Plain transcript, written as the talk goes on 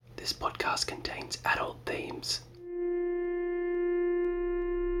podcast contains adult themes.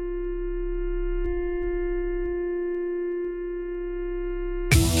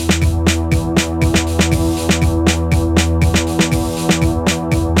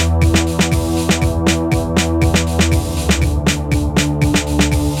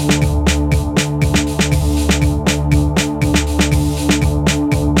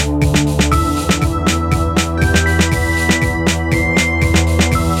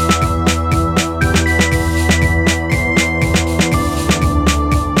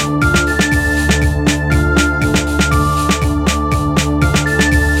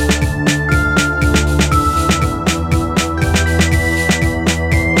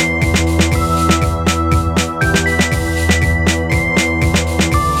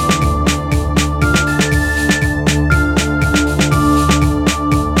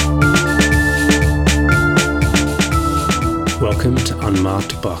 Welcome to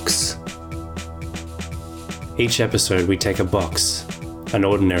Unmarked Box. Each episode we take a box, an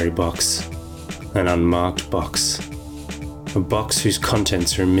ordinary box, an unmarked box. A box whose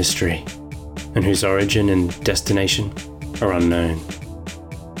contents are a mystery, and whose origin and destination are unknown.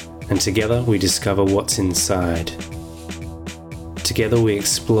 And together we discover what's inside. Together we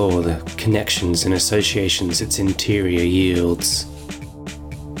explore the connections and associations its interior yields.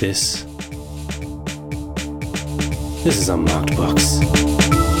 This is Unmarked Box.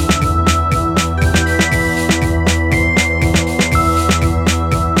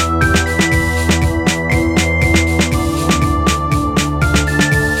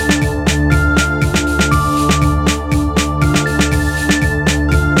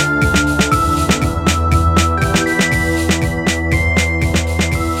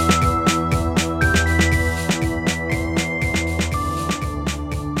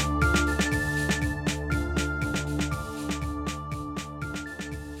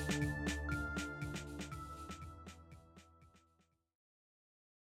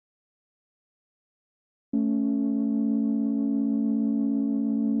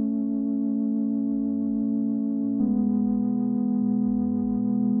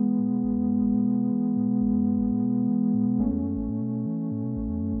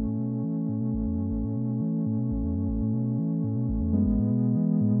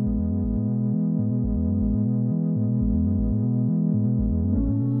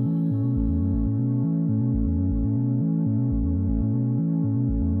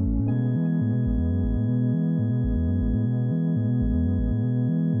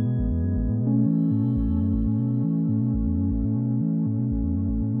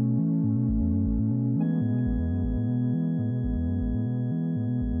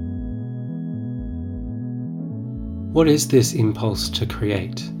 What is this impulse to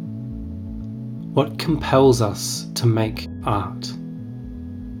create? What compels us to make art?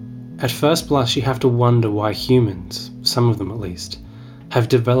 At first blush, you have to wonder why humans, some of them at least, have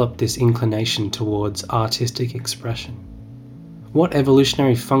developed this inclination towards artistic expression. What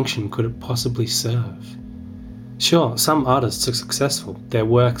evolutionary function could it possibly serve? Sure, some artists are successful, their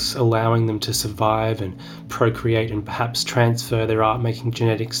works allowing them to survive and procreate and perhaps transfer their art-making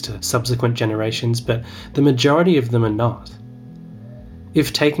genetics to subsequent generations, but the majority of them are not.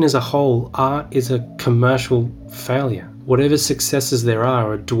 If taken as a whole, art is a commercial failure. Whatever successes there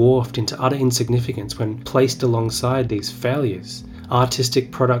are dwarfed into utter insignificance when placed alongside these failures.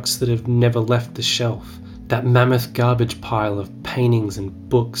 Artistic products that have never left the shelf. That mammoth garbage pile of paintings and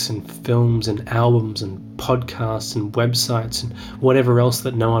books and films and albums and podcasts and websites and whatever else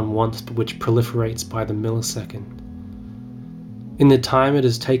that no one wants but which proliferates by the millisecond. In the time it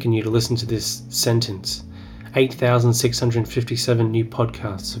has taken you to listen to this sentence, 8,657 new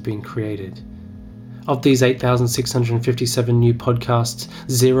podcasts have been created. Of these 8,657 new podcasts,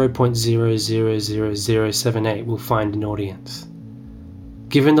 0.000078 will find an audience.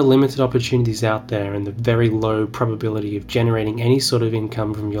 Given the limited opportunities out there and the very low probability of generating any sort of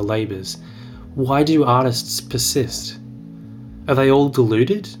income from your labours, why do artists persist? Are they all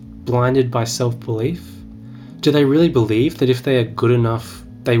deluded, blinded by self-belief? Do they really believe that if they are good enough,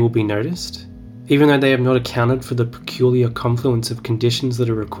 they will be noticed? Even though they have not accounted for the peculiar confluence of conditions that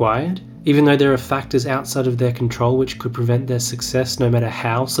are required? Even though there are factors outside of their control which could prevent their success no matter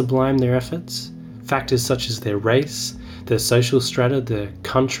how sublime their efforts? Factors such as their race, their social strata, their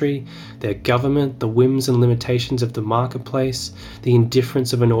country, their government, the whims and limitations of the marketplace, the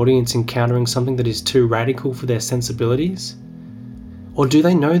indifference of an audience encountering something that is too radical for their sensibilities? Or do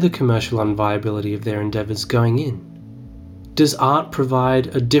they know the commercial unviability of their endeavours going in? Does art provide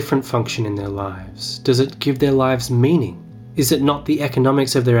a different function in their lives? Does it give their lives meaning? Is it not the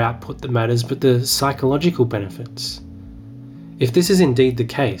economics of their output that matters, but the psychological benefits? If this is indeed the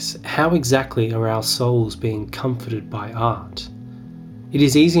case, how exactly are our souls being comforted by art? It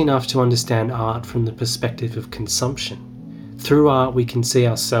is easy enough to understand art from the perspective of consumption. Through art we can see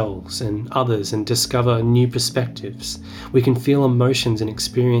ourselves and others and discover new perspectives. We can feel emotions and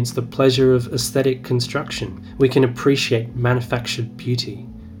experience the pleasure of aesthetic construction. We can appreciate manufactured beauty.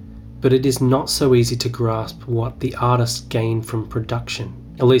 But it is not so easy to grasp what the artists gain from production,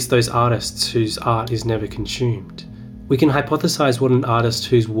 at least those artists whose art is never consumed. We can hypothesize what an artist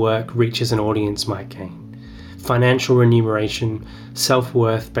whose work reaches an audience might gain. Financial remuneration,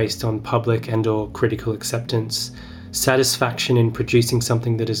 self-worth based on public and/or critical acceptance, satisfaction in producing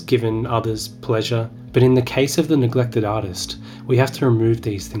something that has given others pleasure. But in the case of the neglected artist, we have to remove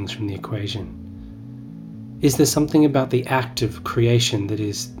these things from the equation. Is there something about the act of creation that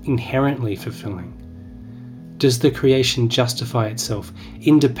is inherently fulfilling? Does the creation justify itself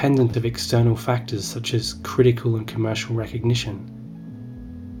independent of external factors such as critical and commercial recognition?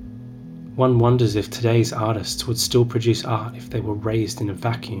 One wonders if today's artists would still produce art if they were raised in a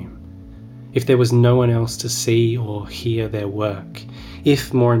vacuum, if there was no one else to see or hear their work,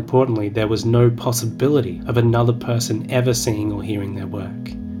 if, more importantly, there was no possibility of another person ever seeing or hearing their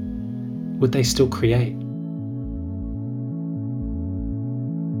work. Would they still create?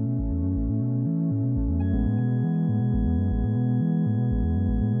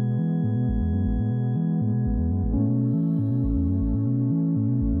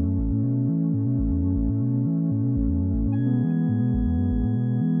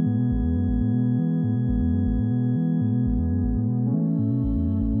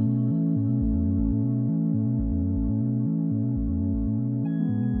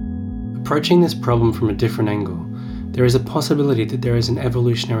 Approaching this problem from a different angle, there is a possibility that there is an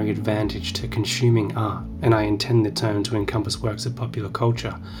evolutionary advantage to consuming art, and I intend the term to encompass works of popular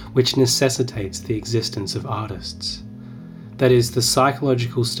culture, which necessitates the existence of artists. That is, the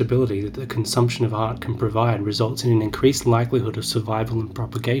psychological stability that the consumption of art can provide results in an increased likelihood of survival and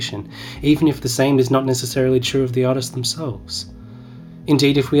propagation, even if the same is not necessarily true of the artists themselves.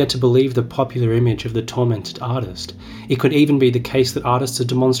 Indeed, if we are to believe the popular image of the tormented artist, it could even be the case that artists are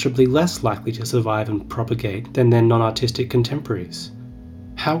demonstrably less likely to survive and propagate than their non-artistic contemporaries.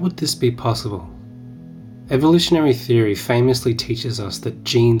 How would this be possible? Evolutionary theory famously teaches us that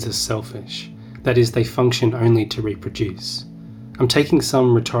genes are selfish, that is, they function only to reproduce. I'm taking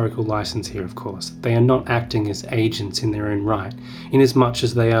some rhetorical license here, of course. They are not acting as agents in their own right, inasmuch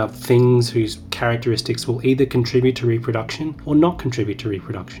as they are things whose characteristics will either contribute to reproduction or not contribute to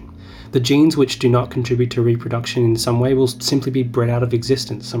reproduction. The genes which do not contribute to reproduction in some way will simply be bred out of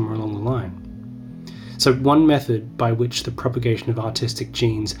existence somewhere along the line. So one method by which the propagation of artistic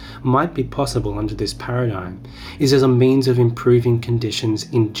genes might be possible under this paradigm is as a means of improving conditions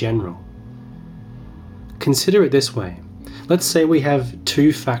in general. Consider it this way. Let's say we have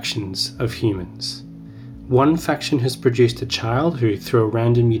two factions of humans. One faction has produced a child who, through a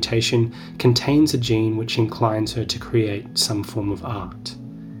random mutation, contains a gene which inclines her to create some form of art.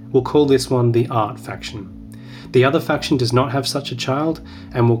 We'll call this one the art faction. The other faction does not have such a child,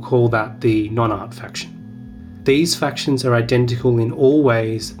 and we'll call that the non-art faction. These factions are identical in all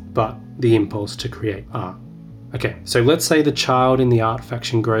ways but the impulse to create art. Okay, so let's say the child in the art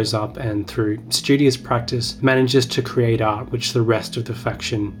faction grows up and through studious practice manages to create art which the rest of the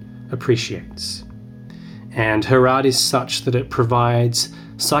faction appreciates. And her art is such that it provides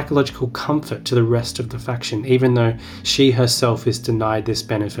psychological comfort to the rest of the faction, even though she herself is denied this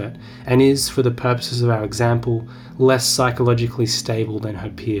benefit and is, for the purposes of our example, less psychologically stable than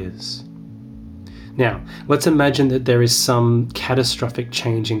her peers. Now, let's imagine that there is some catastrophic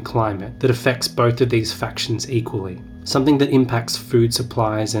change in climate that affects both of these factions equally, something that impacts food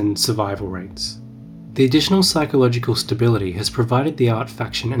supplies and survival rates. The additional psychological stability has provided the art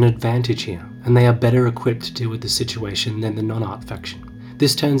faction an advantage here, and they are better equipped to deal with the situation than the non-art faction.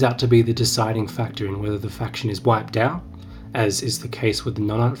 This turns out to be the deciding factor in whether the faction is wiped out, as is the case with the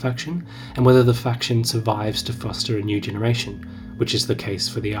non-art faction, and whether the faction survives to foster a new generation, which is the case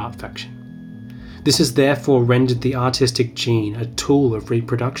for the art faction. This has therefore rendered the artistic gene a tool of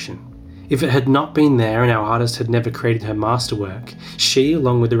reproduction. If it had not been there and our artist had never created her masterwork, she,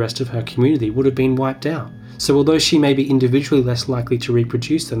 along with the rest of her community, would have been wiped out. So although she may be individually less likely to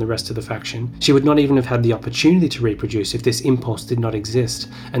reproduce than the rest of the faction, she would not even have had the opportunity to reproduce if this impulse did not exist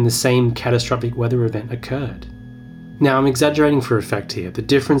and the same catastrophic weather event occurred. Now, I'm exaggerating for effect here. The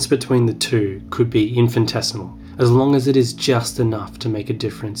difference between the two could be infinitesimal, as long as it is just enough to make a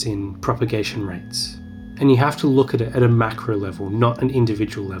difference in propagation rates. And you have to look at it at a macro level, not an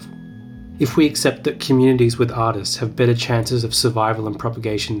individual level. If we accept that communities with artists have better chances of survival and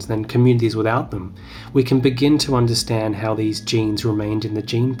propagations than communities without them, we can begin to understand how these genes remained in the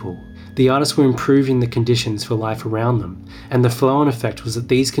gene pool. The artists were improving the conditions for life around them, and the flow-on effect was that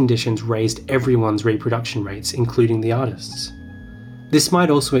these conditions raised everyone's reproduction rates, including the artists. This might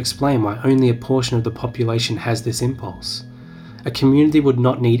also explain why only a portion of the population has this impulse. A community would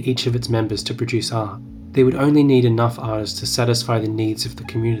not need each of its members to produce art. They would only need enough artists to satisfy the needs of the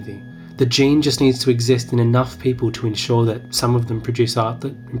community. The gene just needs to exist in enough people to ensure that some of them produce art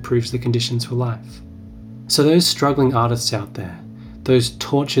that improves the conditions for life. So those struggling artists out there, those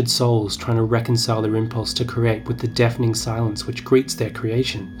tortured souls trying to reconcile their impulse to create with the deafening silence which greets their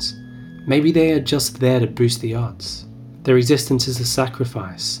creations, maybe they are just there to boost the odds. Their existence is a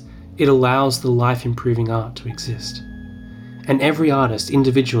sacrifice. It allows the life-improving art to exist. And every artist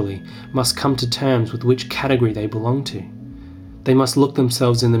individually must come to terms with which category they belong to. They must look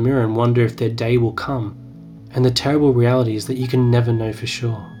themselves in the mirror and wonder if their day will come. And the terrible reality is that you can never know for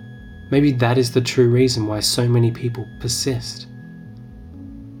sure. Maybe that is the true reason why so many people persist.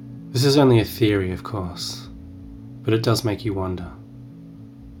 This is only a theory, of course, but it does make you wonder.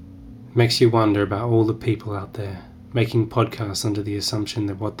 It makes you wonder about all the people out there making podcasts under the assumption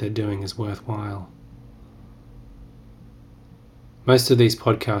that what they're doing is worthwhile. Most of these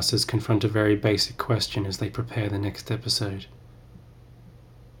podcasters confront a very basic question as they prepare the next episode.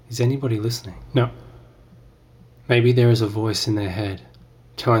 Is anybody listening? No. Maybe there is a voice in their head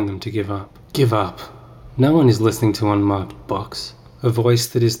telling them to give up. Give up. No one is listening to unmarked box. A voice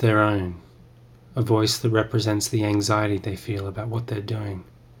that is their own. A voice that represents the anxiety they feel about what they're doing.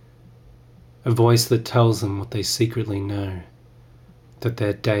 A voice that tells them what they secretly know, that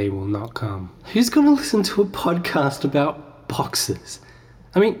their day will not come. Who's going to listen to a podcast about boxes?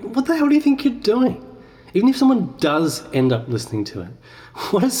 I mean, what the hell do you think you're doing? Even if someone does end up listening to it,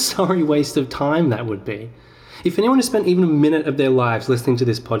 what a sorry waste of time that would be. If anyone has spent even a minute of their lives listening to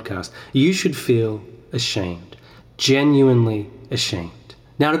this podcast, you should feel ashamed. Genuinely ashamed.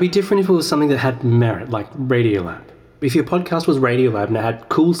 Now, it'd be different if it was something that had merit, like Radiolab. If your podcast was Radiolab and it had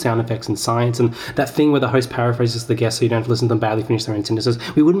cool sound effects and science and that thing where the host paraphrases the guest so you don't have to listen to them badly finish their own sentences,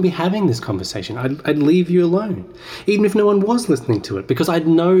 we wouldn't be having this conversation. I'd leave you alone, even if no one was listening to it, because I'd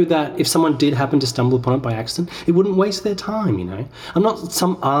know that if someone did happen to stumble upon it by accident, it wouldn't waste their time, you know? I'm not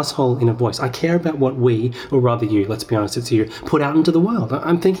some asshole in a voice. I care about what we, or rather you, let's be honest, it's you, put out into the world.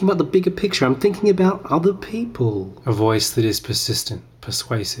 I'm thinking about the bigger picture. I'm thinking about other people. A voice that is persistent,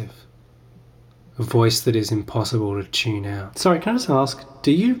 persuasive. A voice that is impossible to tune out. Sorry, can I just ask,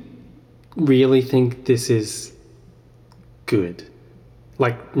 do you really think this is good?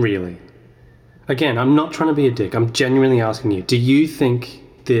 Like, really? Again, I'm not trying to be a dick. I'm genuinely asking you, do you think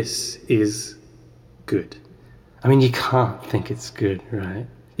this is good? I mean, you can't think it's good, right?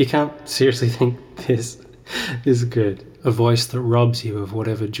 You can't seriously think this is good. A voice that robs you of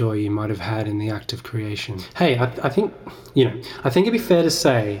whatever joy you might have had in the act of creation. Hey, I think it'd be fair to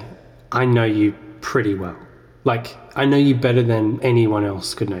say I know you pretty well. Like, I know you better than anyone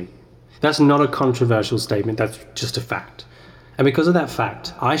else could know you. That's not a controversial statement, that's just a fact. And because of that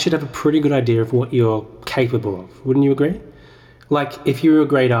fact, I should have a pretty good idea of what you're capable of. Wouldn't you agree? Like, if you were a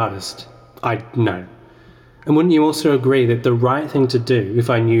great artist, I'd know. And wouldn't you also agree that the right thing to do,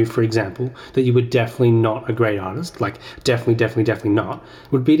 if I knew, for example, that you were definitely not a great artist, like definitely not,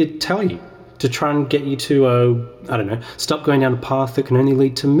 would be to tell you, to try and get you to, stop going down a path that can only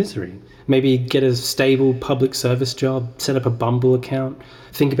lead to misery. Maybe get a stable public service job, set up a Bumble account,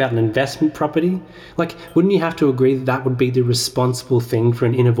 think about an investment property. Like, wouldn't you have to agree that that would be the responsible thing for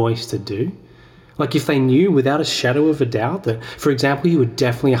an inner voice to do? Like, if they knew without a shadow of a doubt that, for example, you were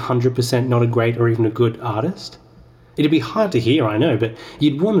definitely 100% not a great or even a good artist? It'd be hard to hear, I know, but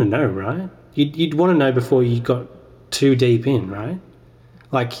you'd want to know, right? You'd want to know before you got too deep in, right?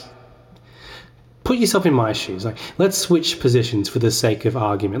 Like, put yourself in my shoes. Like, let's switch positions for the sake of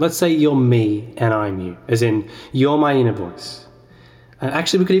argument. Let's say you're me and I'm you, as in you're my inner voice.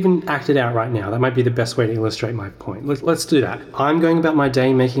 Actually, we could even act it out right now. That might be the best way to illustrate my point. Let's do that. I'm going about my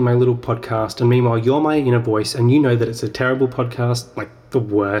day making my little podcast, and meanwhile you're my inner voice and you know that it's a terrible podcast, like the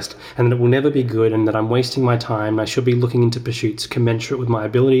worst, and that it will never be good, and that I'm wasting my time and I should be looking into pursuits commensurate with my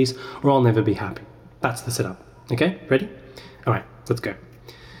abilities, or I'll never be happy. That's the setup. Okay, ready? All right, let's go.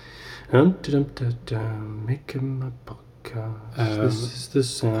 Making my podcast. This is the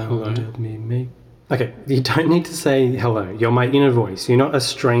sound of me make. Okay, you don't need to say hello. You're my inner voice. You're not a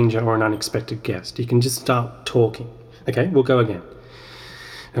stranger or an unexpected guest. You can just start talking. Okay, we'll go again.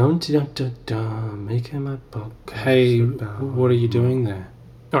 Making my podcast. Hey, what are you doing there?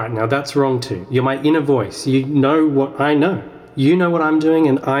 All right, now that's wrong too. You're my inner voice. You know what I know. You know what I'm doing,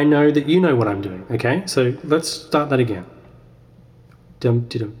 and I know that you know what I'm doing, okay? So let's start that again. Podcast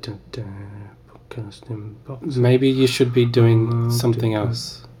inbox. Maybe you should be doing something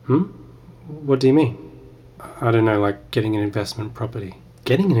else. What do you mean? I don't know, like getting an investment property.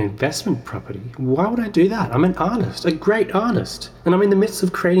 Getting an investment property? Why would I do that? I'm an artist, a great artist. And I'm in the midst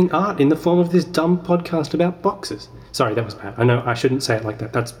of creating art in the form of this dumb podcast about boxes. Sorry, that was bad. I know I shouldn't say it like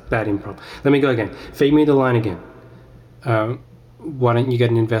that. That's bad improv. Let me go again. Feed me the line again. Why don't you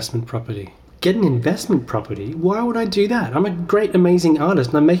get an investment property? Get an investment property? Why would I do that? I'm a great, amazing artist,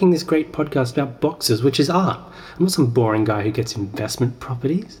 and I'm making this great podcast about boxes, which is art. I'm not some boring guy who gets investment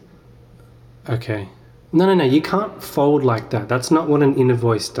properties. Okay. No, you can't fold like that. That's not what an inner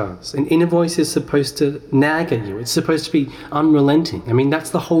voice does. An inner voice is supposed to nag at you. It's supposed to be unrelenting. I mean,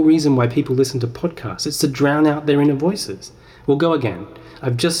 that's the whole reason why people listen to podcasts. It's to drown out their inner voices. We'll go again.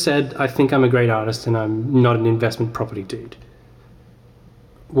 I've just said I think I'm a great artist and I'm not an investment property dude.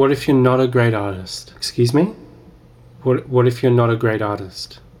 What if you're not a great artist? Excuse me? What if you're not a great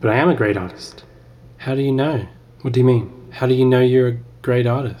artist? But I am a great artist. How do you know? What do you mean? How do you know you're a great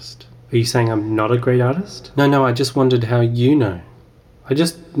artist? Are you saying I'm not a great artist? No, I just wondered how you know. I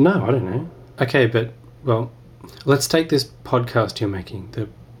don't know. Okay, but, well, let's take this podcast you're making, the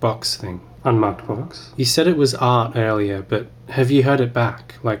box thing. Unmarked box. You said it was art earlier, but have you heard it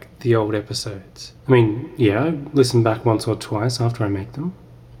back, like the old episodes? I mean, yeah, I listen back once or twice after I make them.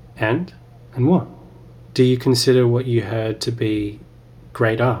 And what? Do you consider what you heard to be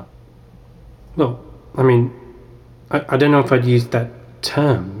great art? Well, I mean, I don't know if I'd use that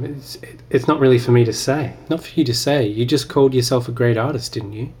term. It's not really for me to say. Not for you to say. You just called yourself a great artist,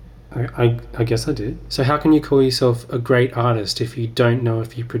 didn't you? I guess I did. So how can you call yourself a great artist if you don't know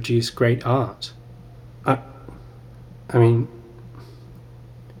if you produce great art? I mean,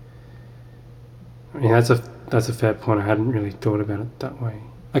 that's a fair point. I hadn't really thought about it that way.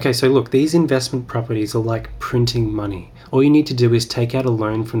 Okay, so look, these investment properties are like printing money. All you need to do is take out a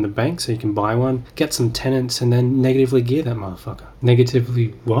loan from the bank so you can buy one, get some tenants, and then negatively gear that motherfucker.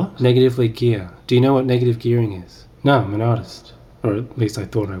 Negatively what? Negatively gear. Do you know what negative gearing is? No, I'm an artist. Or at least I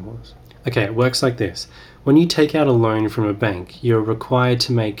thought I was. Okay, it works like this. When you take out a loan from a bank, you're required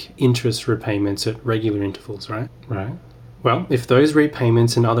to make interest repayments at regular intervals, right? Right. Well, if those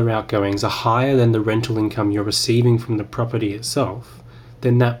repayments and other outgoings are higher than the rental income you're receiving from the property itself,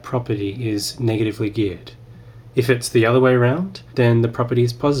 then that property is negatively geared. If it's the other way around, then the property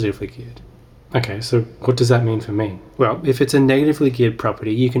is positively geared. Okay, so what does that mean for me? Well, if it's a negatively geared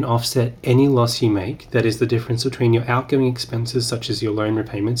property, you can offset any loss you make, that is the difference between your outgoing expenses such as your loan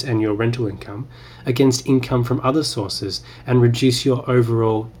repayments and your rental income, against income from other sources and reduce your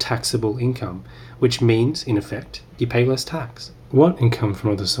overall taxable income, which means, in effect, you pay less tax. What income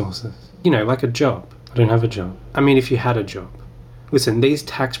from other sources? You know, like a job. I don't have a job. I mean, if you had a job. Listen, these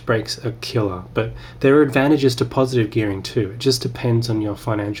tax breaks are killer, but there are advantages to positive gearing too. It just depends on your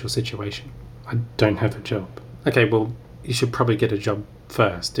financial situation. I don't have a job. Okay, well, you should probably get a job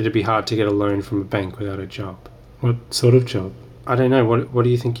first. It'd be hard to get a loan from a bank without a job. What sort of job? I don't know. What do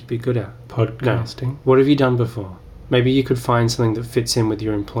you think you'd be good at? Podcasting? No. What have you done before? Maybe you could find something that fits in with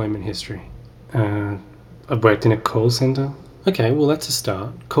your employment history. I've worked in a call centre. Okay, well that's a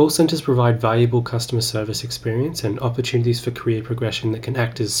start. Call centres provide valuable customer service experience and opportunities for career progression that can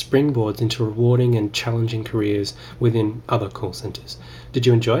act as springboards into rewarding and challenging careers within other call centres. Did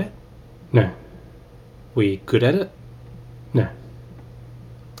you enjoy it? No. Were you good at it? No.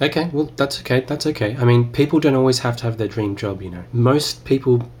 Okay, well that's okay. I mean, people don't always have to have their dream job, you know. Most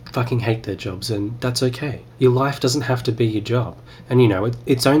people fucking hate their jobs, and that's okay. Your life doesn't have to be your job. And you know,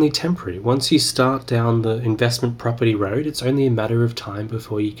 it's only temporary. Once you start down the investment property road, it's only a matter of time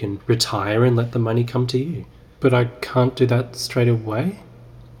before you can retire and let the money come to you. But I can't do that straight away?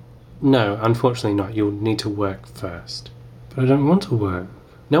 No, unfortunately not. You'll need to work first. But I don't want to work.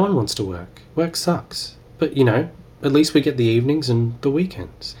 No one wants to work. Work sucks. But you know, at least we get the evenings and the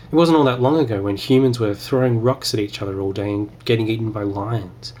weekends. It wasn't all that long ago when humans were throwing rocks at each other all day and getting eaten by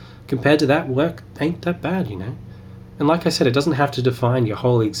lions. Compared to that, work ain't that bad, you know. And like I said, it doesn't have to define your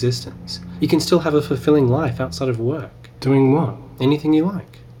whole existence. You can still have a fulfilling life outside of work. Doing what? Anything you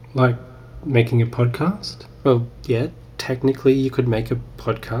like. Like making a podcast? Well, yeah, technically you could make a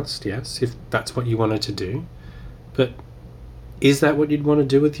podcast, yes, if that's what you wanted to do. But is that what you'd want to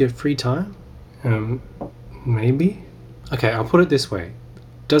do with your free time? Maybe? Okay, I'll put it this way.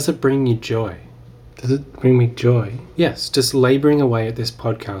 Does it bring you joy? Does it bring me joy? Yes, does labouring away at this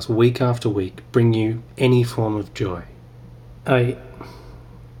podcast week after week bring you any form of joy?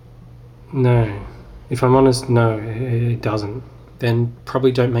 No. If I'm honest, no, it doesn't. Then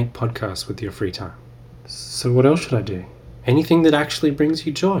probably don't make podcasts with your free time. So what else should I do? Anything that actually brings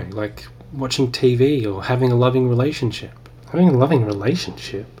you joy, like watching TV or having a loving relationship. Having a loving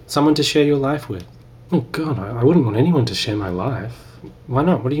relationship? Someone to share your life with. Oh God, I wouldn't want anyone to share my life. Why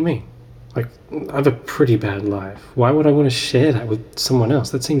not? What do you mean? Like, I have a pretty bad life. Why would I want to share that with someone else?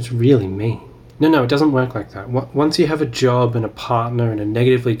 That seems really mean. No, it doesn't work like that. Once you have a job and a partner and a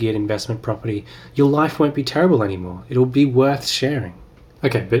negatively geared investment property, your life won't be terrible anymore. It'll be worth sharing.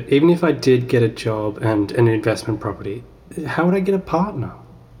 Okay, but even if I did get a job and an investment property, how would I get a partner?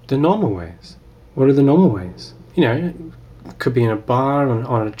 The normal ways. What are the normal ways? You know, it could be in a bar,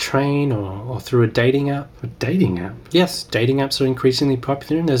 on a train, or through a dating app. A dating app? Yes, dating apps are increasingly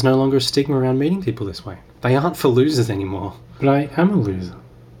popular and there's no longer a stigma around meeting people this way. They aren't for losers anymore. But I am a loser.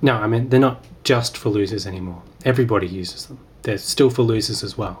 No, I mean, they're not just for losers anymore. Everybody uses them. They're still for losers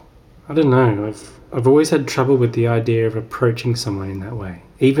as well. I don't know, I've always had trouble with the idea of approaching someone in that way,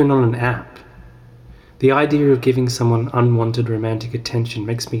 even on an app. The idea of giving someone unwanted romantic attention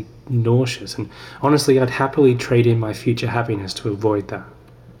makes me nauseous, and honestly, I'd happily trade in my future happiness to avoid that.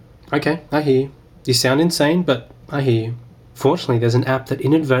 Okay, I hear you. You sound insane, but I hear you. Fortunately, there's an app that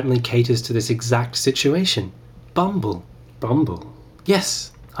inadvertently caters to this exact situation. Bumble. Bumble?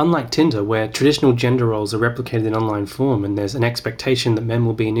 Yes. Unlike Tinder, where traditional gender roles are replicated in online form and there's an expectation that men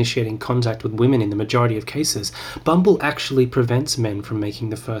will be initiating contact with women in the majority of cases, Bumble actually prevents men from making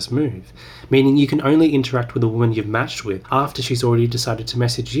the first move, meaning you can only interact with a woman you've matched with after she's already decided to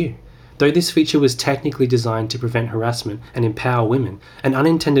message you. Though this feature was technically designed to prevent harassment and empower women, an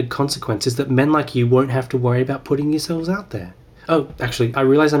unintended consequence is that men like you won't have to worry about putting yourselves out there. Oh, actually, I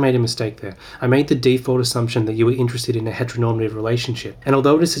realised I made a mistake there. I made the default assumption that you were interested in a heteronormative relationship, and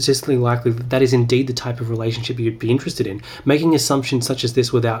although it is statistically likely that that is indeed the type of relationship you'd be interested in, making assumptions such as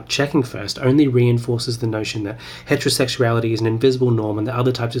this without checking first only reinforces the notion that heterosexuality is an invisible norm and that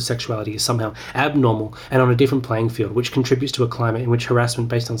other types of sexuality is somehow abnormal and on a different playing field, which contributes to a climate in which harassment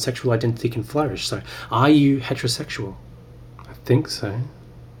based on sexual identity can flourish. So, are you heterosexual? I think so.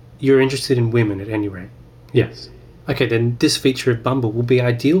 You're interested in women at any rate? Yes. Okay, then this feature of Bumble will be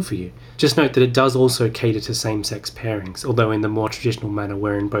ideal for you. Just note that it does also cater to same-sex pairings, although in the more traditional manner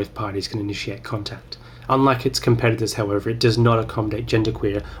wherein both parties can initiate contact. Unlike its competitors, however, it does not accommodate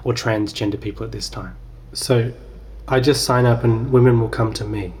genderqueer or transgender people at this time. So, I just sign up and women will come to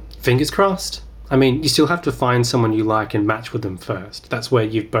me. Fingers crossed. I mean, you still have to find someone you like and match with them first. That's where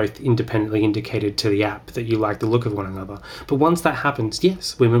you've both independently indicated to the app that you like the look of one another. But once that happens,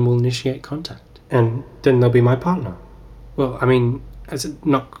 yes, women will initiate contact. And then they'll be my partner. Well, I mean, that's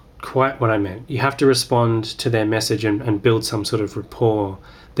not quite what I meant. You have to respond to their message and build some sort of rapport.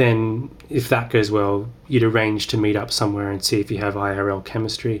 Then, if that goes well, you'd arrange to meet up somewhere and see if you have IRL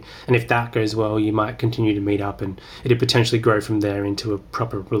chemistry. And if that goes well, you might continue to meet up and it'd potentially grow from there into a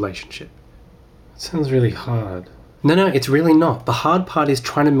proper relationship. It sounds really hard. No, it's really not. The hard part is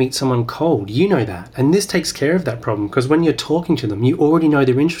trying to meet someone cold. You know that. And this takes care of that problem because when you're talking to them, you already know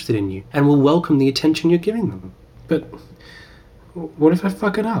they're interested in you and will welcome the attention you're giving them. But what if I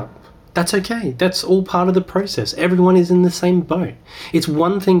fuck it up? That's okay. That's all part of the process. Everyone is in the same boat. It's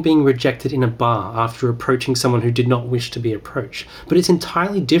one thing being rejected in a bar after approaching someone who did not wish to be approached, but it's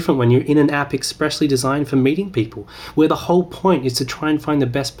entirely different when you're in an app expressly designed for meeting people, where the whole point is to try and find the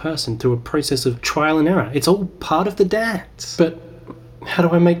best person through a process of trial and error. It's all part of the dance. But how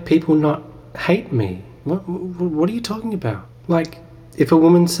do I make people not hate me? What are you talking about? Like, if a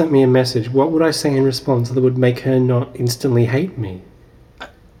woman sent me a message, what would I say in response that would make her not instantly hate me?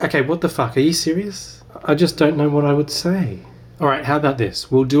 Okay, what the fuck? Are you serious? I just don't know what I would say. Alright, how about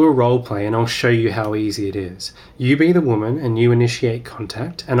this? We'll do a role play and I'll show you how easy it is. You be the woman and you initiate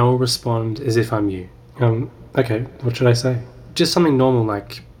contact and I'll respond as if I'm you. Okay, what should I say? Just something normal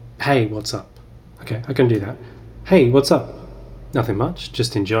like, hey, what's up? Okay, I can do that. Hey, what's up? Nothing much,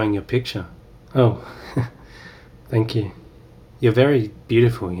 just enjoying your picture. Oh, thank you. You're very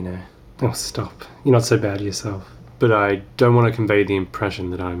beautiful, you know. Oh, stop. You're not so bad yourself. But I don't want to convey the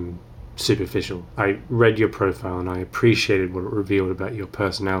impression that I'm superficial. I read your profile and I appreciated what it revealed about your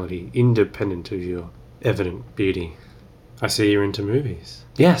personality, independent of your evident beauty. I see you're into movies.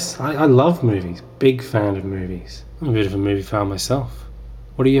 Yes, I love movies. Big fan of movies. I'm a bit of a movie fan myself.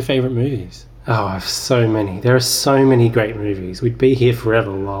 What are your favourite movies? Oh, I have so many. There are so many great movies. We'd be here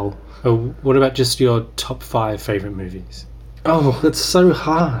forever, lol. Oh, what about just your top 5 favourite movies? Oh, that's so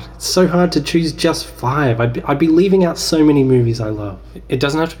hard. It's so hard to choose just 5. I'd be leaving out so many movies I love. It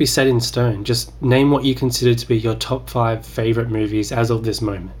doesn't have to be set in stone. Just name what you consider to be your top 5 favourite movies as of this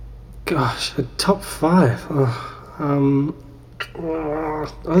moment. Gosh, a top 5?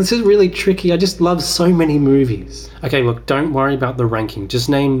 This is really tricky. I just love so many movies. Okay, look, don't worry about the ranking. Just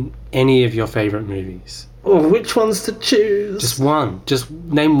name any of your favourite movies. Oh, which ones to choose? Just one. Just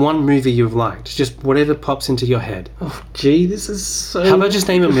name one movie you've liked. Just whatever pops into your head. Oh, gee, this is so... How about just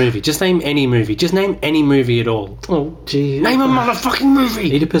name a movie? Just name any movie. Just name any movie at all. Oh, gee. Name a motherfucking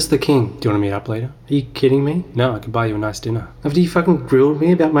movie! Oedipus the King. Do you want to meet up later? Are you kidding me? No, I could buy you a nice dinner. After you fucking grilled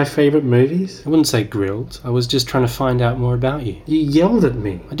me about my favourite movies? I wouldn't say grilled. I was just trying to find out more about you. You yelled at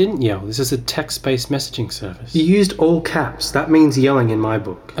me. I didn't yell. This is a text-based messaging service. You used all caps. That means yelling in my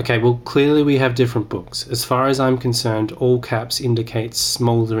book. Okay, well, clearly we have different books. As far as I'm concerned, all caps indicates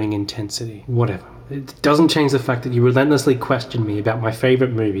smouldering intensity. Whatever. It doesn't change the fact that you relentlessly questioned me about my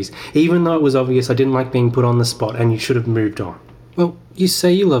favourite movies, even though it was obvious I didn't like being put on the spot and you should have moved on. Well, you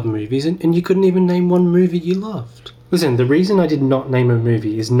say you love movies, and you couldn't even name one movie you loved. Listen, the reason I did not name a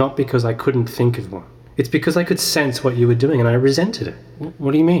movie is not because I couldn't think of one. It's because I could sense what you were doing and I resented it.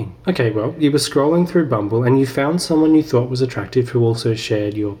 What do you mean? Okay, well, you were scrolling through Bumble and you found someone you thought was attractive who also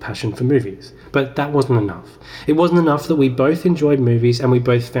shared your passion for movies. But that wasn't enough. It wasn't enough that we both enjoyed movies and we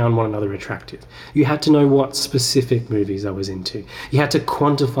both found one another attractive. You had to know what specific movies I was into. You had to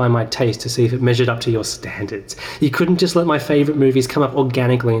quantify my taste to see if it measured up to your standards. You couldn't just let my favourite movies come up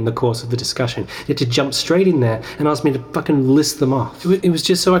organically in the course of the discussion. You had to jump straight in there and ask me to fucking list them off. It was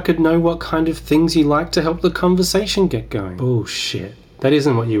just so I could know what kind of things you like to help the conversation get going. Bullshit. That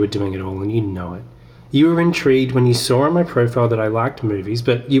isn't what you were doing at all, and you know it. You were intrigued when you saw on my profile that I liked movies,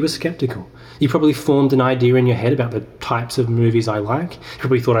 but you were skeptical. You probably formed an idea in your head about the types of movies I like. You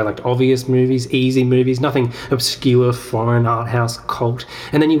probably thought I liked obvious movies, easy movies, nothing obscure, foreign, art house, cult.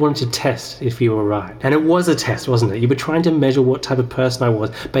 And then you wanted to test if you were right. And it was a test, wasn't it? You were trying to measure what type of person I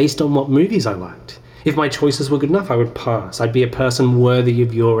was based on what movies I liked. If my choices were good enough, I would pass. I'd be a person worthy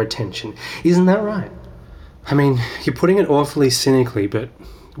of your attention. Isn't that right? I mean, you're putting it awfully cynically, but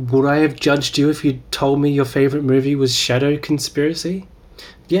would I have judged you if you'd told me your favourite movie was Shadow Conspiracy?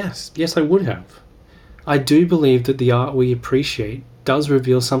 Yes, I would have. I do believe that the art we appreciate does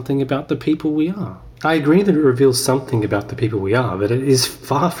reveal something about the people we are. I agree that it reveals something about the people we are, but it is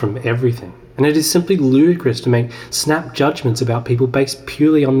far from everything. And it is simply ludicrous to make snap judgments about people based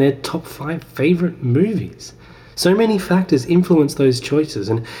purely on their top 5 favourite movies. So many factors influence those choices,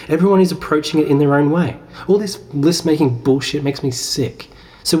 and everyone is approaching it in their own way. All this list-making bullshit makes me sick.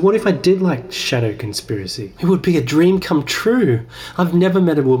 So what if I did like Shadow Conspiracy? It would be a dream come true. I've never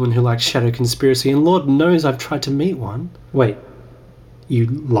met a woman who likes Shadow Conspiracy, and Lord knows I've tried to meet one. Wait, you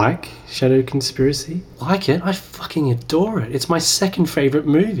like Shadow Conspiracy? Like it? I fucking adore it. It's my second favourite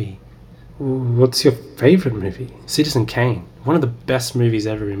movie. What's your favourite movie? Citizen Kane. One of the best movies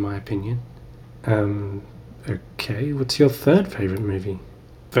ever, in my opinion. Okay, what's your third favourite movie?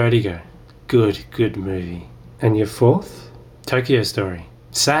 Vertigo. Good movie. And your fourth? Tokyo Story.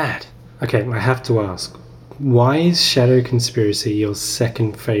 Sad. Okay, I have to ask, why is Shadow Conspiracy your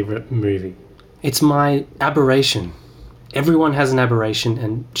second favourite movie? It's my aberration. Everyone has an aberration,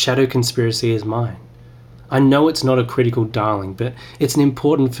 and Shadow Conspiracy is mine. I know it's not a critical darling, but it's an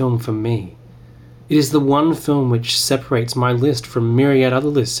important film for me. It is the one film which separates my list from myriad other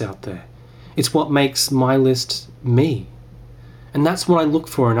lists out there. It's what makes my list me. And that's what I look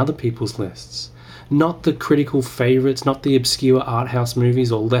for in other people's lists. Not the critical favourites, not the obscure art house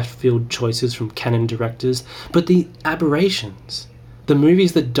movies or left field choices from canon directors, but the aberrations. The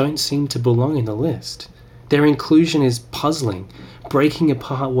movies that don't seem to belong in the list. Their inclusion is puzzling, breaking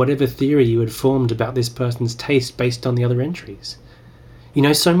apart whatever theory you had formed about this person's taste based on the other entries. You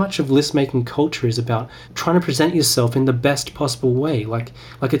know, so much of list-making culture is about trying to present yourself in the best possible way, like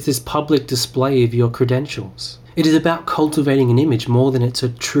it's this public display of your credentials. It is about cultivating an image more than it's a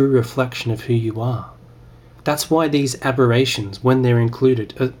true reflection of who you are. That's why these aberrations, when they're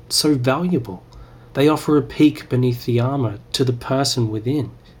included, are so valuable. They offer a peek beneath the armour to the person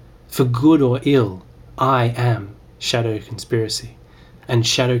within. For good or ill, I am Shadow Conspiracy, and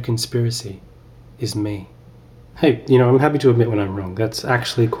Shadow Conspiracy is me. Hey, I'm happy to admit when I'm wrong. That's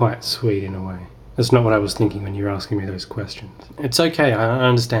actually quite sweet in a way. That's not what I was thinking when you were asking me those questions. It's okay, I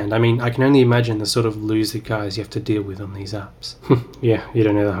understand. I mean, I can only imagine the sort of loser guys you have to deal with on these apps. Yeah, you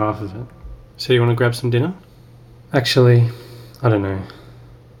don't know the half of it. So you want to grab some dinner? Actually, I don't know.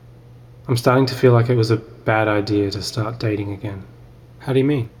 I'm starting to feel like it was a bad idea to start dating again. How do you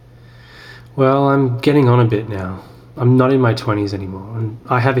mean? Well, I'm getting on a bit now. I'm not in my 20s anymore, and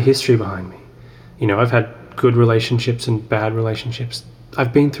I have a history behind me. I've had good relationships and bad relationships.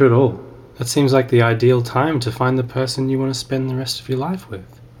 I've been through it all. That seems like the ideal time to find the person you want to spend the rest of your life with.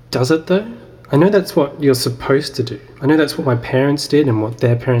 Does it though? I know that's what you're supposed to do. I know that's what my parents did and what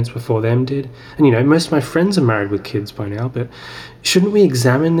their parents before them did. And most of my friends are married with kids by now, but shouldn't we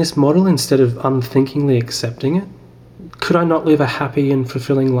examine this model instead of unthinkingly accepting it? Could I not live a happy and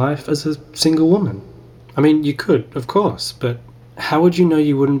fulfilling life as a single woman? I mean, you could, of course, but how would you know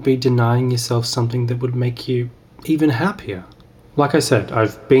you wouldn't be denying yourself something that would make you even happier? Like I said,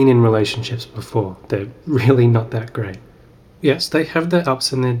 I've been in relationships before. They're really not that great. Yes, they have their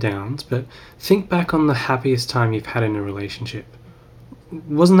ups and their downs, but think back on the happiest time you've had in a relationship.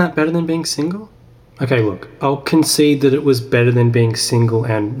 Wasn't that better than being single? Okay, look, I'll concede that it was better than being single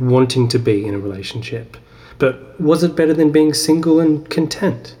and wanting to be in a relationship. But was it better than being single and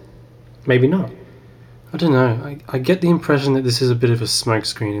content? Maybe not. I don't know, I get the impression that this is a bit of a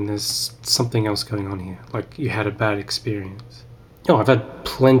smokescreen and there's something else going on here, like you had a bad experience. Oh, I've had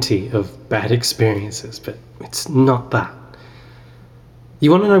plenty of bad experiences, but it's not that.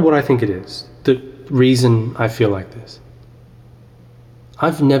 You want to know what I think it is? The reason I feel like this?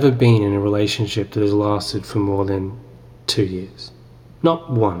 I've never been in a relationship that has lasted for more than 2 years.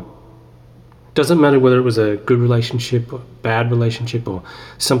 Not one. Doesn't matter whether it was a good relationship or bad relationship or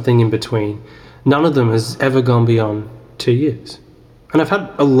something in between. None of them has ever gone beyond 2 years. And I've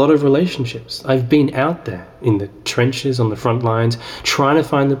had a lot of relationships. I've been out there in the trenches, on the front lines, trying to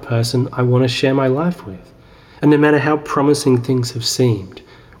find the person I want to share my life with. And no matter how promising things have seemed,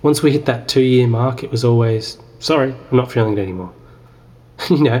 once we hit that 2-year mark, it was always, sorry, I'm not feeling it anymore.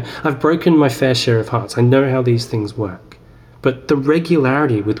 I've broken my fair share of hearts. I know how these things work. But the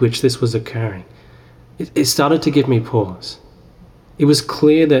regularity with which this was occurring, it started to give me pause. It was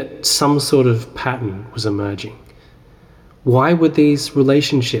clear that some sort of pattern was emerging. Why were these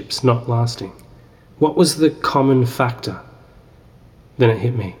relationships not lasting? What was the common factor? Then it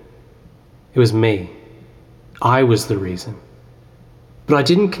hit me. It was me. I was the reason. But I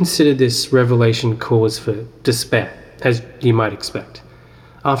didn't consider this revelation cause for despair, as you might expect.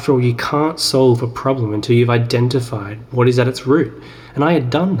 After all, you can't solve a problem until you've identified what is at its root, and I had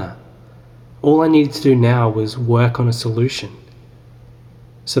done that. All I needed to do now was work on a solution.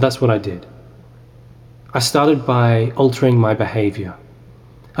 So that's what I did. I started by altering my behaviour.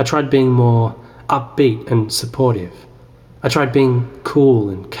 I tried being more upbeat and supportive. I tried being cool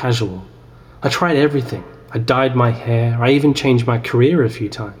and casual. I tried everything. I dyed my hair. I even changed my career a few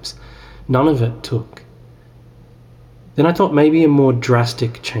times. None of it took. Then I thought maybe a more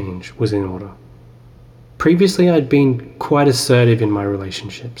drastic change was in order. Previously, I'd been quite assertive in my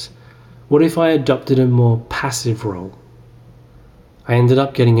relationships. What if I adopted a more passive role? I ended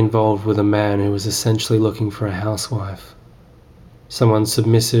up getting involved with a man who was essentially looking for a housewife. Someone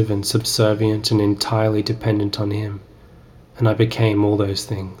submissive and subservient and entirely dependent on him. And I became all those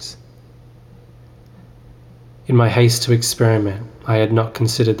things. In my haste to experiment, I had not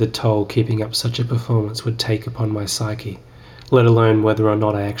considered the toll keeping up such a performance would take upon my psyche, let alone whether or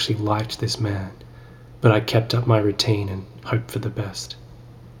not I actually liked this man. But I kept up my routine and hoped for the best.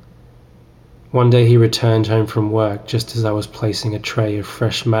 One day he returned home from work just as I was placing a tray of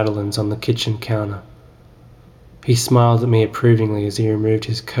fresh madeleines on the kitchen counter. He smiled at me approvingly as he removed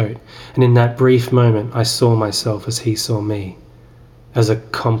his coat, and in that brief moment I saw myself as he saw me, as a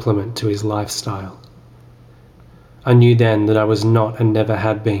compliment to his lifestyle. I knew then that I was not and never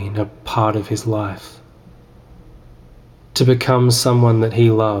had been a part of his life. To become someone that he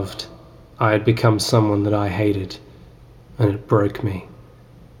loved, I had become someone that I hated, and it broke me.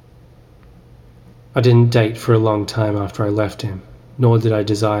 I didn't date for a long time after I left him, nor did I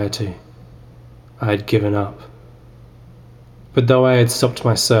desire to. I had given up. But though I had stopped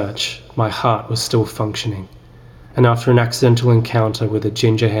my search, my heart was still functioning, and after an accidental encounter with a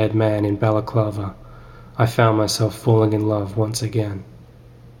ginger-haired man in balaclava, I found myself falling in love once again.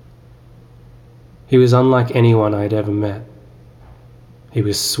 He was unlike anyone I had ever met. He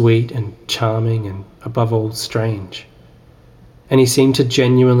was sweet and charming and, above all, strange. And he seemed to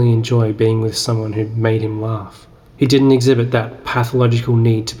genuinely enjoy being with someone who made him laugh. He didn't exhibit that pathological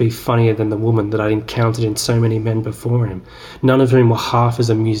need to be funnier than the woman that I'd encountered in so many men before him, none of whom were half as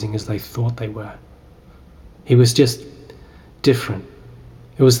amusing as they thought they were. He was just different.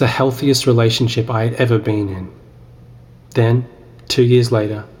 It was the healthiest relationship I had ever been in. Then, 2 years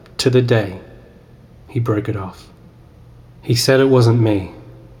later, to the day, he broke it off. He said it wasn't me,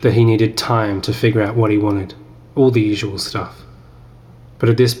 that he needed time to figure out what he wanted, all the usual stuff. But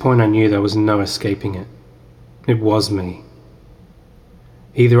at this point I knew there was no escaping it. It was me.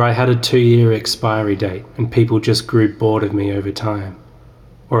 Either I had a 2-year expiry date and people just grew bored of me over time,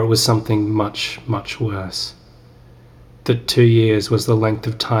 or it was something much, much worse. That 2 years was the length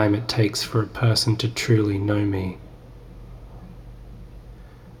of time it takes for a person to truly know me.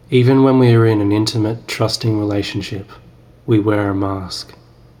 Even when we are in an intimate, trusting relationship, we wear a mask.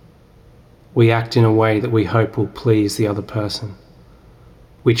 We act in a way that we hope will please the other person.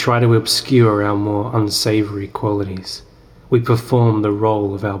 We try to obscure our more unsavory qualities. We perform the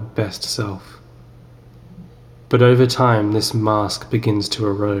role of our best self. But over time, this mask begins to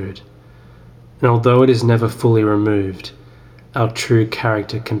erode. And although it is never fully removed, our true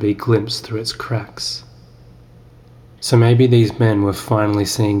character can be glimpsed through its cracks. So maybe these men were finally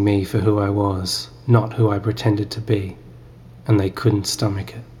seeing me for who I was, not who I pretended to be, and they couldn't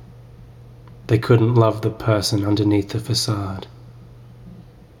stomach it. They couldn't love the person underneath the facade.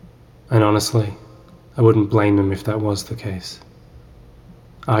 And honestly, I wouldn't blame them if that was the case.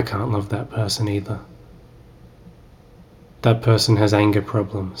 I can't love that person either. That person has anger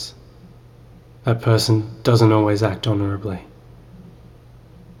problems. That person doesn't always act honorably.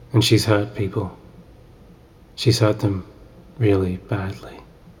 And she's hurt people. She's hurt them really badly.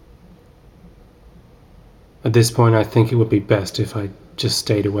 At this point, I think it would be best if I just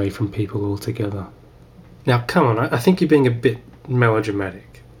stayed away from people altogether. Now, come on, I think you're being a bit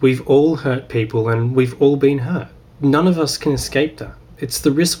melodramatic. We've all hurt people and we've all been hurt. None of us can escape that. It's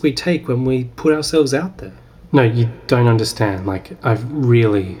the risk we take when we put ourselves out there. No, you don't understand. I've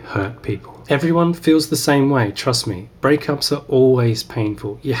really hurt people. Everyone feels the same way, trust me. Breakups are always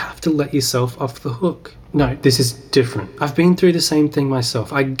painful. You have to let yourself off the hook. No, this is different. I've been through the same thing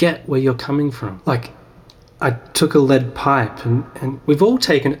myself. I get where you're coming from. I took a lead pipe and we've all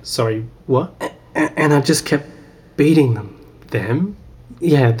taken it. Sorry, what? And I just kept beating them. Them?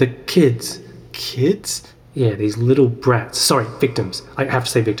 Yeah, the kids. Kids? Yeah, these little brats. Sorry, victims. I have to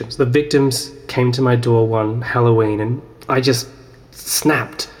say victims. The victims came to my door one Halloween and I just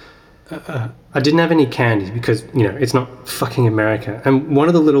snapped. I didn't have any candy because, it's not fucking America. And one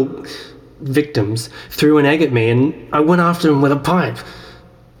of the little victims threw an egg at me and I went after him with a pipe.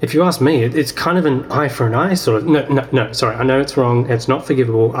 If you ask me, it's kind of an eye for an eye sort of. No, sorry, I know it's wrong. It's not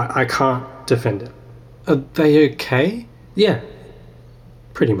forgivable. I can't defend it. Are they okay? Yeah,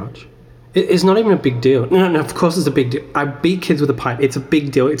 pretty much. It's not even a big deal. No, of course it's a big deal. I beat kids with a pipe. It's a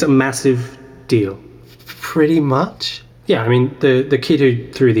big deal. It's a massive deal. Pretty much? Yeah, I mean, the kid who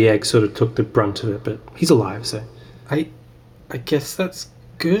threw the egg sort of took the brunt of it, but he's alive, so... I guess that's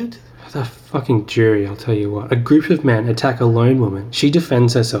good? The fucking jury, I'll tell you what. A group of men attack a lone woman. She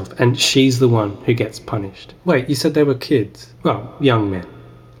defends herself, and she's the one who gets punished. Wait, you said they were kids? Well, young men.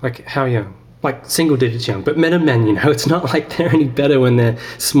 How young? Single digits young, but men are men, It's not like they're any better when they're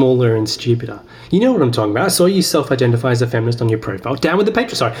smaller and stupider. You know what I'm talking about. I saw you self-identify as a feminist on your profile. Down with the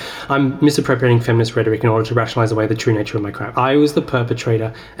patriarchy. Sorry, I'm misappropriating feminist rhetoric in order to rationalize away the true nature of my crime. I was the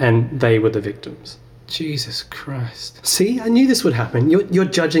perpetrator, and they were the victims. Jesus Christ. See, I knew this would happen. You're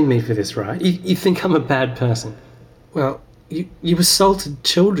judging me for this, right? You think I'm a bad person. Well, you assaulted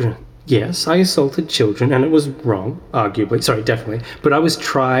children. Yes, I assaulted children and it was wrong, arguably, sorry, definitely, but I was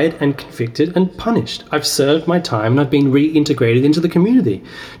tried and convicted and punished. I've served my time and I've been reintegrated into the community.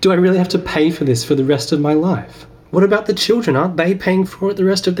 Do I really have to pay for this for the rest of my life? What about the children? Aren't they paying for it the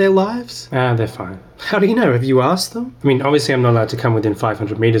rest of their lives? They're fine. How do you know? Have you asked them? I mean, obviously I'm not allowed to come within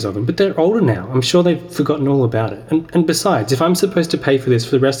 500 meters of them, but they're older now. I'm sure they've forgotten all about it. And besides, if I'm supposed to pay for this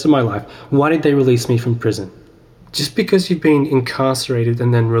for the rest of my life, why did they release me from prison? Just because you've been incarcerated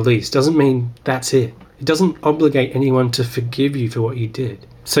and then released doesn't mean that's it. It doesn't obligate anyone to forgive you for what you did.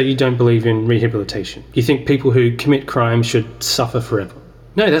 So you don't believe in rehabilitation. You think people who commit crime should suffer forever.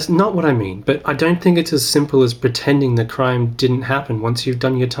 No, that's not what I mean, but I don't think it's as simple as pretending the crime didn't happen once you've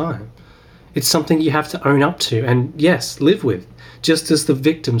done your time. It's something you have to own up to and, yes, live with, just as the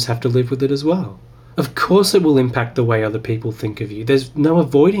victims have to live with it as well. Of course it will impact the way other people think of you. There's no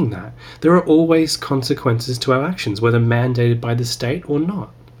avoiding that. There are always consequences to our actions, whether mandated by the state or not.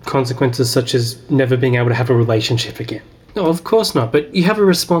 Consequences such as never being able to have a relationship again. No, of course not, but you have a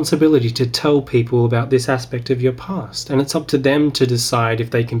responsibility to tell people about this aspect of your past, and it's up to them to decide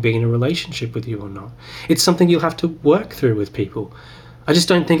if they can be in a relationship with you or not. It's something you'll have to work through with people. I just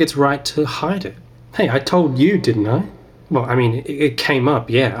don't think it's right to hide it. Hey, I told you, didn't I? Well, I mean, it came up,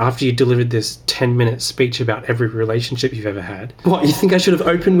 yeah, after you delivered this 10-minute speech about every relationship you've ever had. What, you think I should have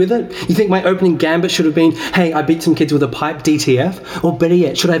opened with it? You think my opening gambit should have been, hey, I beat some kids with a pipe, DTF? Or better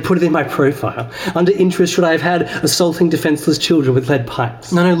yet, should I put it in my profile? Under interest, should I have had assaulting defenseless children with lead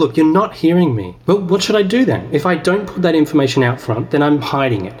pipes? No, look, you're not hearing me. Well, what should I do then? If I don't put that information out front, then I'm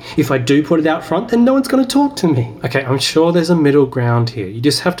hiding it. If I do put it out front, then no one's going to talk to me. Okay, I'm sure there's a middle ground here. You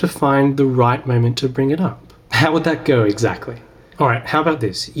just have to find the right moment to bring it up. How would that go exactly? Alright, how about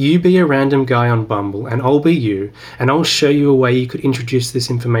this? You be a random guy on Bumble and I'll be you, and I'll show you a way you could introduce this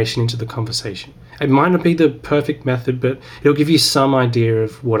information into the conversation. It might not be the perfect method, but it'll give you some idea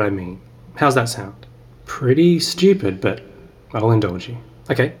of what I mean. How's that sound? Pretty stupid, but I'll indulge you.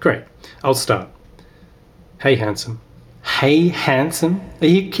 Okay, great. I'll start. Hey, handsome. Hey, handsome? Are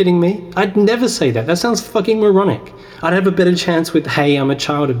you kidding me? I'd never say that. That sounds fucking moronic. I'd have a better chance with, hey, I'm a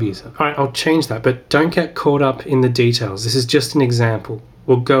child abuser. Alright, I'll change that, but don't get caught up in the details. This is just an example.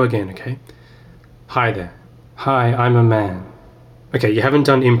 We'll go again, okay? Hi there. Hi, I'm a man. Okay, you haven't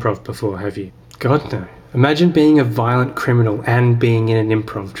done improv before, have you? God, no. Imagine being a violent criminal and being in an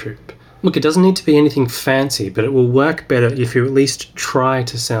improv troupe. Look, it doesn't need to be anything fancy, but it will work better if you at least try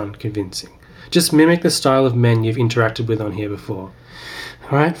to sound convincing. Just mimic the style of men you've interacted with on here before.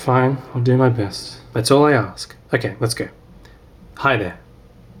 Alright, fine. I'll do my best. That's all I ask. Okay, let's go. Hi there.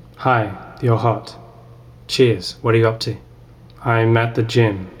 Hi, you're hot. Cheers, what are you up to? I'm at the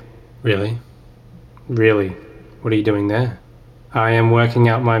gym. Really? Really? What are you doing there? I am working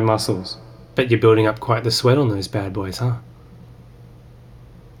out my muscles. Bet you're building up quite the sweat on those bad boys, huh?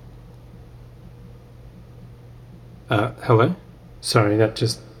 Hello? Sorry, that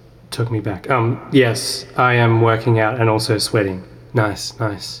just took me back. Yes, I am working out and also sweating. Nice,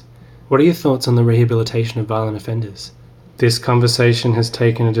 nice. What are your thoughts on the rehabilitation of violent offenders? This conversation has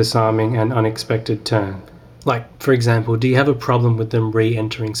taken a disarming and unexpected turn. Like, for example, do you have a problem with them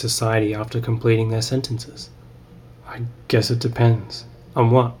re-entering society after completing their sentences? I guess it depends.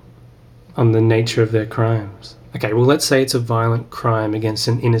 On what? On the nature of their crimes. Okay, well, let's say it's a violent crime against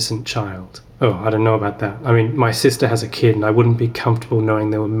an innocent child. Oh, I don't know about that. I mean, my sister has a kid and I wouldn't be comfortable knowing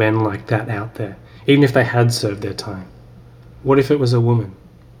there were men like that out there, even if they had served their time. What if it was a woman?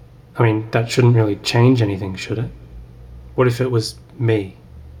 I mean, that shouldn't really change anything, should it? What if it was me?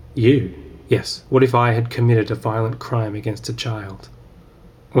 You? Yes. What if I had committed a violent crime against a child?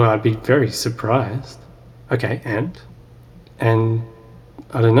 Well, I'd be very surprised. Okay, and? And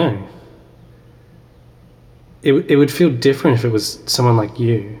I don't know. It would feel different if it was someone like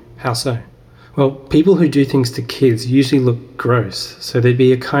you. How so? Well, people who do things to kids usually look gross, so there'd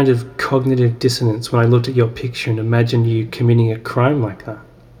be a kind of cognitive dissonance when I looked at your picture and imagined you committing a crime like that.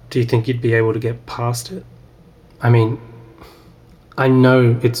 Do you think you'd be able to get past it? I mean, I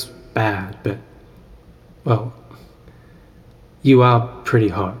know it's bad, but, well, you are pretty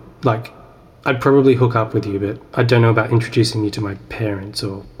hot. Like, I'd probably hook up with you, but I don't know about introducing you to my parents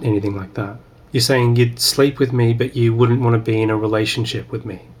or anything like that. You're saying you'd sleep with me, but you wouldn't want to be in a relationship with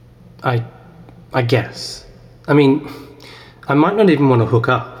me. I guess. I mean, I might not even want to hook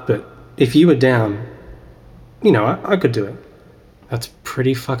up, but if you were down, you know, I could do it. That's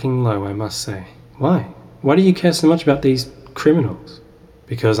pretty fucking low, I must say. Why? Why do you care so much about these criminals?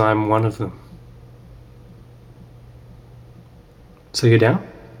 Because I'm one of them. So you're down?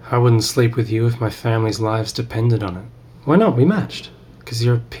 I wouldn't sleep with you if my family's lives depended on it. Why not? We matched. Because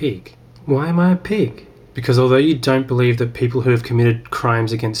you're a pig. Why am I a pig? Because although you don't believe that people who have committed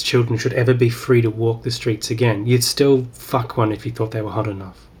crimes against children should ever be free to walk the streets again, you'd still fuck one if you thought they were hot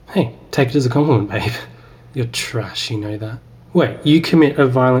enough. Hey, take it as a compliment, babe. You're trash, you know that? Wait, you commit a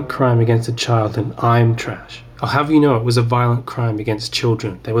violent crime against a child and I'm trash. I'll have you know it was a violent crime against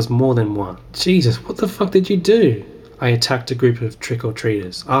children. There was more than one. Jesus, what the fuck did you do? I attacked a group of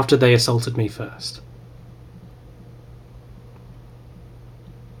trick-or-treaters after they assaulted me first.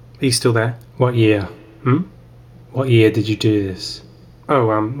 Are you still there? What year? What year did you do this? Oh,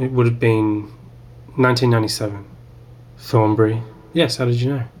 it would have been 1997. Thornbury? Yes, how did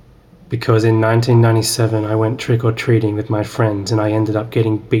you know? Because in 1997 I went trick-or-treating with my friends and I ended up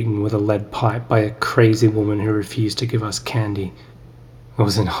getting beaten with a lead pipe by a crazy woman who refused to give us candy. I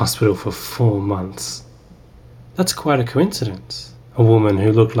was in hospital for 4 months. That's quite a coincidence. A woman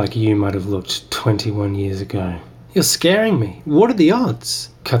who looked like you might have looked 21 years ago. You're scaring me. What are the odds?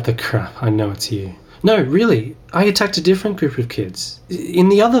 Cut the crap, I know it's you. No, really, I attacked a different group of kids. In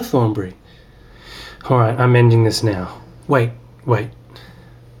the other Thornbury. Alright, I'm ending this now. Wait.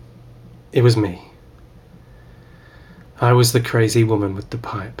 It was me. I was the crazy woman with the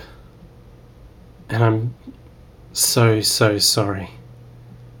pipe. And I'm so sorry.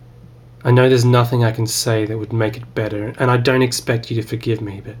 I know there's nothing I can say that would make it better, and I don't expect you to forgive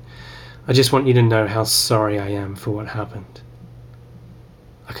me, but I just want you to know how sorry I am for what happened.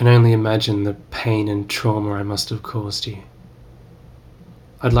 I can only imagine the pain and trauma I must have caused you.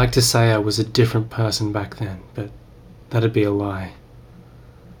 I'd like to say I was a different person back then, but that'd be a lie.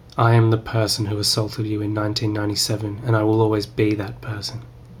 I am the person who assaulted you in 1997, and I will always be that person.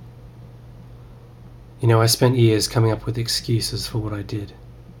 You know, I spent years coming up with excuses for what I did.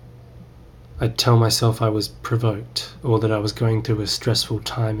 I'd tell myself I was provoked, or that I was going through a stressful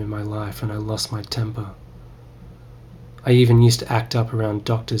time in my life and I lost my temper. I even used to act up around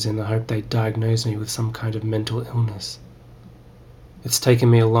doctors in the hope they'd diagnose me with some kind of mental illness. It's taken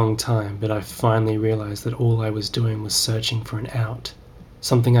me a long time, but I finally realized that all I was doing was searching for an out,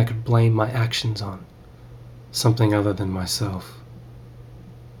 something I could blame my actions on, something other than myself.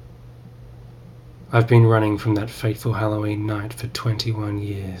 I've been running from that fateful Halloween night for 21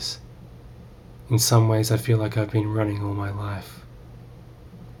 years. In some ways I feel like I've been running all my life.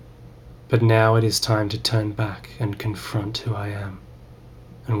 But now it is time to turn back and confront who I am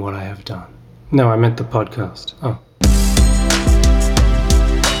and what I have done. No, I meant the podcast. Oh.